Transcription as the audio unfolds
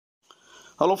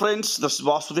Hello friends, this is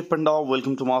Vasudev Panda.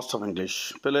 Welcome to Master of English.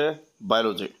 पहले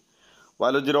biology.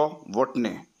 Biology रो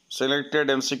botany. Selected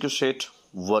MCQ set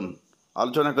 1.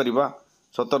 आलोचना करिबा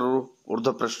 17 रु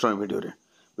ऊर्ध्व प्रश्न वीडियो रे.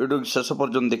 वीडियो शेष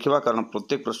पर्यंत देखिबा कारण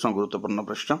प्रत्येक प्रश्न गुरुत्वपूर्ण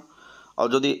प्रश्न.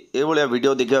 और जदि ए भलिया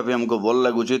वीडियो देखिबा पे हमको भल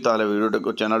लागुची ताले वीडियो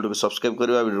को चैनल को सब्सक्राइब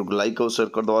करबा, वीडियो को लाइक और शेयर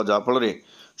कर दवा जा फल रे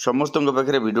समस्त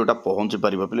पाखे वीडियोटा पहुँची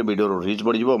पार पे वीडियो रिच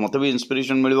बढ़ मत भी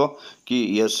इंस्पिरेशन मिल कि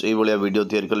यस ये भाया वीडियो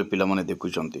तैयारी कले पे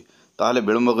देखुंत ताहले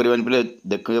विलंब करवानी पे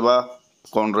देखा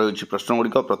कौन रही प्रश्न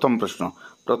गुड़िक प्रथम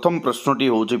प्रश्नटी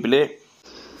हूँ पे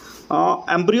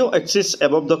embryo axis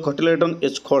above the cotyledon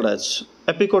is called as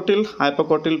epicotyl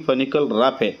hypocotyl फेनिकल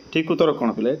Rafe ठीक उत्तर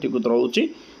कौन पे ठीक उत्तर हूँ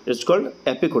इट्स कॉल्ड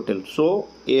एपिकोटिल सो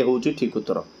ए हूँ ठीक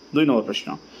उत्तर 2 नंबर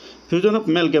प्रश्न Fusion of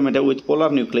male gamete with polar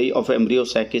nuclei of embryo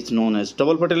sac is known as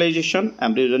double fertilization,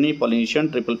 embryogeny, pollination,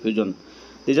 triple fusion.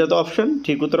 These are the option.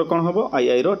 ठीक उत्तर कौन होबो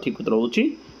आई रो ठीक उत्तर होची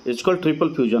it's called triple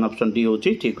fusion option D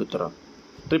होची ठीक उत्तर.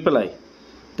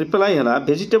 ट्रिपल आई हला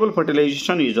vegetable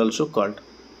fertilisation is also called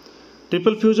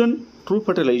triple fusion, true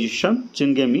fertilisation,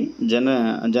 syngamy,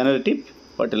 generative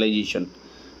fertilisation.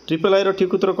 Triple I रो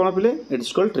ठीक उत्तर कौन पिले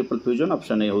it's called triple fusion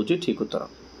option A होची ठीक उत्तर.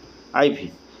 Ivy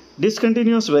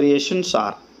discontinuous variations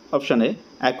are option A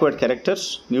acquired characters,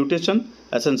 mutation,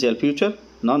 essential feature,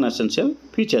 non-essential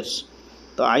features.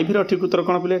 तो ivy रो ठीक उत्तर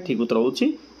कौन पे ठीक उत्तर होची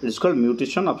it's called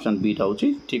mutation option B टा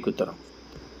होची ठीक उत्तर.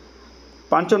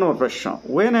 5 नंबर प्रश्न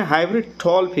when A hybrid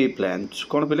toll P plant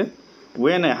कौन पे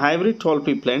when A hybrid toll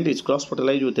P plant is cross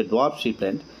fertilised with a dwarf C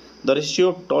plant the ratio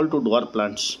of tall to dwarf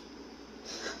plants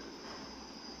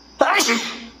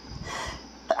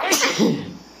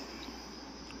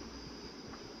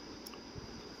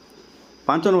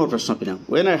 5 number प्रश्न पिना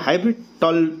when A hybrid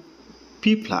toll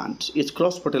P plant is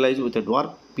cross fertilised with a dwarf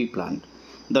P plant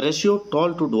the ratio of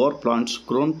tall to dwarf plants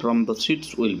grown from the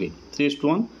seeds will be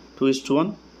 3:1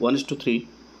 2:1 1:3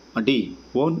 D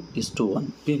 1:1.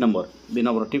 B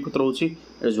number ठीक उत्तर होची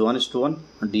 1:1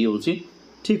 D होची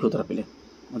ठीक उत्तर पिले.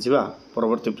 जीवा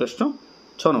परवर्ती प्रश्न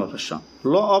 6 number प्रश्न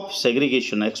law of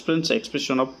segregation explains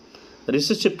expression of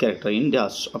recessive character in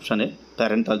dash option A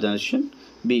parental generation,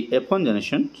 B F1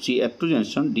 generation, C F2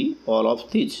 generation, D all of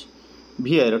this.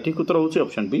 भी आई ठीक उत्तर होची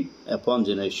ऑप्शन बी F1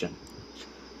 जनरेशन.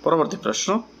 परवर्ती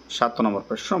प्रश्न 7 नंबर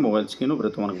प्रश्न मोबाइल स्क्रीन पर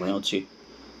तुम भाई अच्छी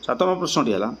 7 नंबर प्रश्न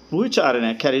टी है which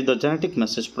RNA carries the genetic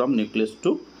message from nucleus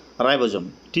to ribosome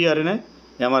tRNA,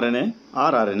 mRNA,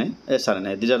 rRNA,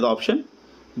 एसआरएनए. This are the option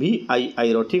भी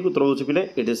आई रो ठीक उत्तर होची पिले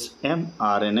it is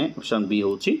mRNA option B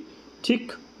होची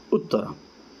ठीक उत्तर.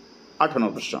 8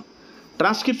 नंबर प्रश्न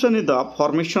transcription is the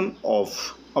formation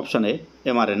of option A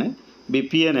mRNA, B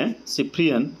PNA, C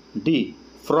prion, D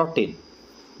protein.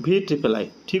 भी triple I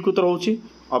ठीक उत्तर होची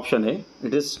option A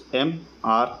it is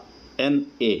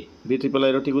mRNA. भी ट्रिपल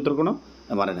आई रो ठीक उत्तर कोन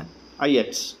mRNA.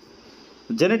 आईएक्स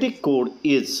genetic code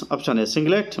is option A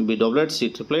singlet, B doublet, C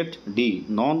triplet, D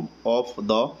none of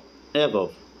the above.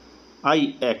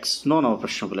 आईएक्स 9 number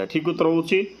प्रश्न पे ठीक उत्तर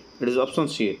होची it is option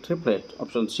C triplet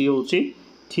option C होची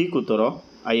ठीक उत्तर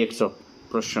आईएक्स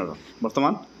प्रश्न.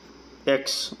 वर्तमान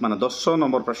एक्स मान 10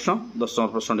 नंबर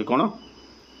प्रश्न कौन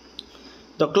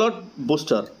the क्लड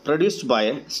booster produced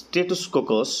by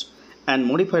स्टेटोस्कोकस and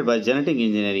modified by genetic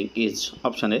engineering is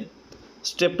option A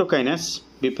streptokinase,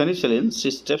 B penicillin,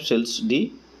 C स्टेप्सिल्स,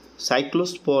 D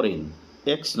cyclosporin.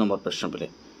 X number प्रश्न पे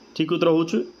ठीक उत्तर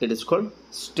होची it is called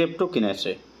streptokinase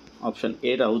option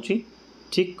A रा होची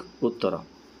ठीक उत्तर.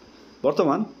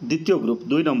 वर्तमान द्वितीय ग्रुप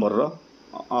 2 नंबर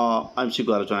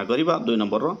एमसीक्यू आलोचना करवा 2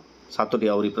 नंबर 7टी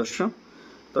आउरी प्रश्न.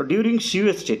 तो ड्यूरिंग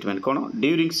सीएच स्टेटमेंट कौन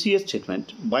during CH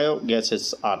statement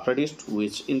biogases are produced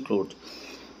which include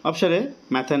option A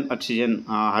methane, oxygen,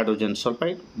 hydrogen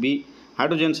sulphide, B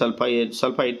hydrogen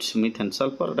sulphide methane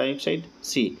sulphur dioxide,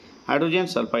 C hydrogen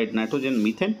sulphide nitrogen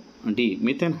methane, D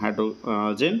methane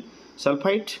hydrogen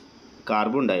sulphide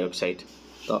carbon dioxide.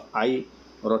 तो आई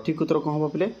ठीक उत्तर कौन हम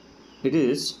पे it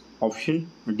is option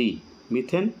D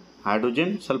methane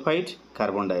hydrogen sulphide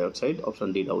carbon dioxide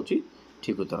option D होची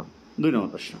ठीक उत्तर. 2 number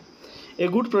प्रश्न a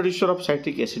good producer of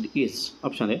citric acid is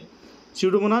option A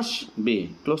Pseudomonas, B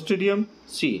Clostridium,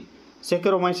 C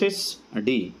Saccharomyces,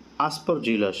 D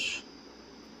आस्परजिलस.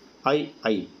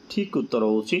 आई ठीक उत्तर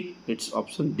होची इट्स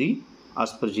ऑप्शन डी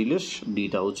आस्परजिलस डी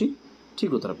टा होची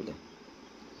ठीक उत्तर पिले.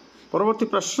 परवर्ती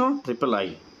प्रश्न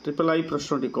ट्रिपल आई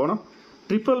प्रश्न टी कौन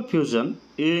triple fusion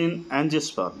in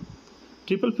angiosperm.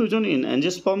 Triple fusion in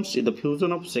angiosperms is the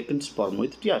fusion of second sperm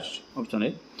with dash. Option A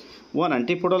 1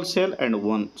 antipodal cell and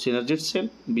 1 synergid cell,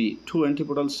 B 2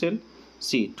 antipodal cell,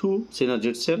 C 2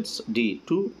 synergid cells, D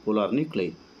 2 polar nuclei.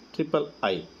 Triple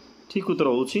I ठीक उत्तर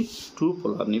होची 2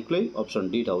 polar nuclei option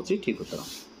D टा होची ठीक उत्तर.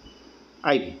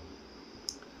 Ivy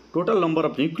Total number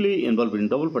of nuclei involved in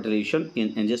double fertilization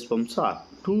in angiosperms are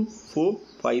 2, 4,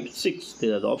 5, 6.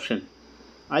 These are the option.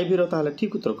 IV रो ताहले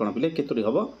ठीक उत्तर कोन पिले केतोटी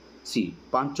हबो सी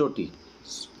पांचोटी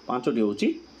होची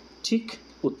ठीक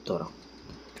उत्तर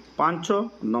 5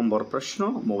 नंबर प्रश्न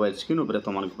मोबाइल स्क्रीन ऊपर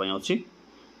तमन पई अछि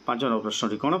 5 नंबर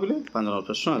प्रश्न कोन पिले 5 नंबर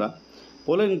प्रश्न हला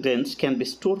pollen grains can be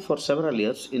stored for several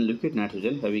years in liquid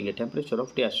nitrogen having a temperature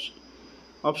of dash.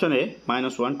 Option A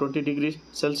 -120 degrees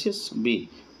Celsius, B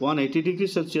 180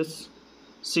 degrees Celsius,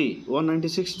 C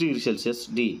 196 degrees Celsius,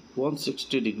 D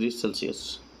 160 degrees Celsius.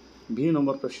 B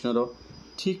number प्रश्न रो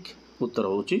ठीक उत्तर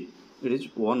होची it is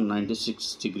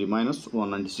 196 degree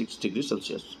 -196 degree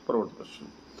Celsius. परवर्ती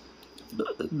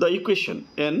प्रश्न the equation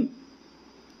n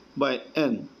by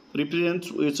n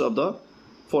represents which of the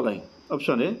following.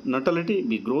 Option A natality,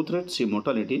 B growth rate, C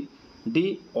mortality, D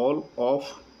all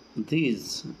of these.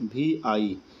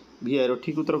 vi रो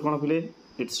ठीक उत्तर कोन पिले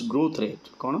it's growth rate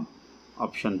cone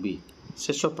option B.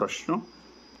 शेष प्रश्न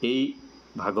एई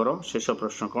भागर शेष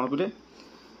प्रश्न कोन पिले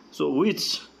so which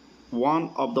one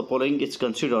of the following is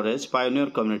considered as pioneer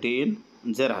community in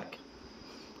Zerark?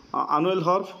 Annual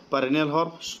herb, perennial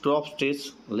herb, crop stage,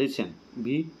 lichen.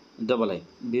 B double I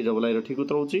रो ठीक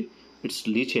उत्तर होची it's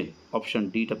lichen. Option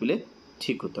D टा पिले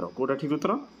ठीक उत्तर. कोटा ठीक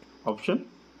उत्तर ऑप्शन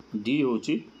डी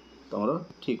होची तमरो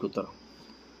ठीक उत्तर.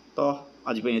 तो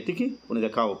आज पे एतिकी पुणी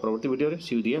देखा परवर्ती वीडियो रे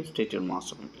सी यू दिया स्टे ट्यून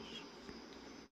मास.